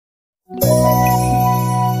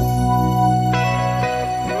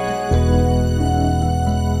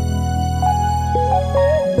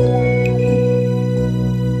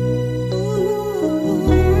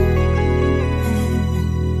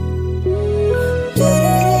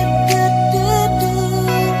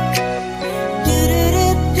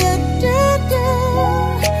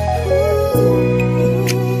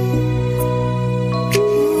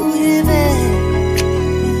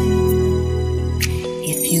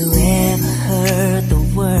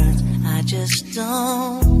just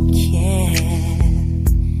don't care.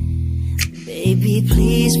 Baby,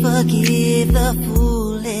 please forgive the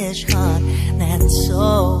foolish heart that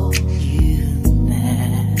sold you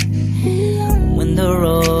that. When the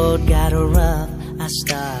road got rough, I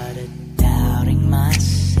started doubting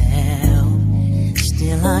myself.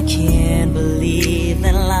 Still I can't believe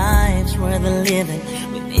that life's worth living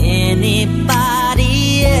with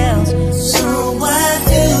anybody else. So why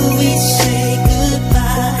do we say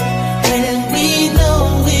goodbye when we know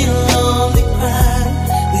we'll only cry?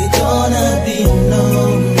 We're gonna be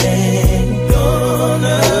lonely,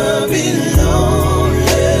 gonna be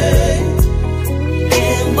lonely.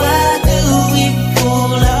 And why do we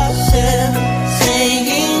fool ourselves,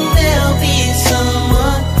 saying there'll be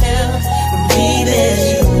someone else? Baby,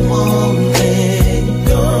 you won't be,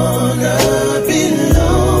 gonna be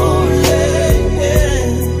lonely.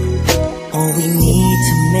 All we need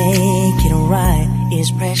to make it right is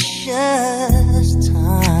precious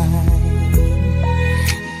time.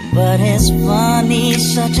 But it's funny,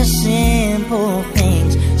 such a simple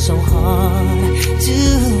thing's so hard to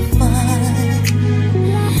find.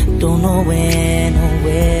 Don't know when or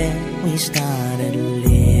where we started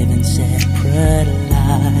living separate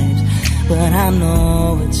lives, but I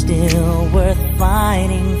know it's still worth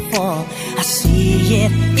fighting for. I see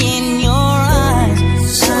it in your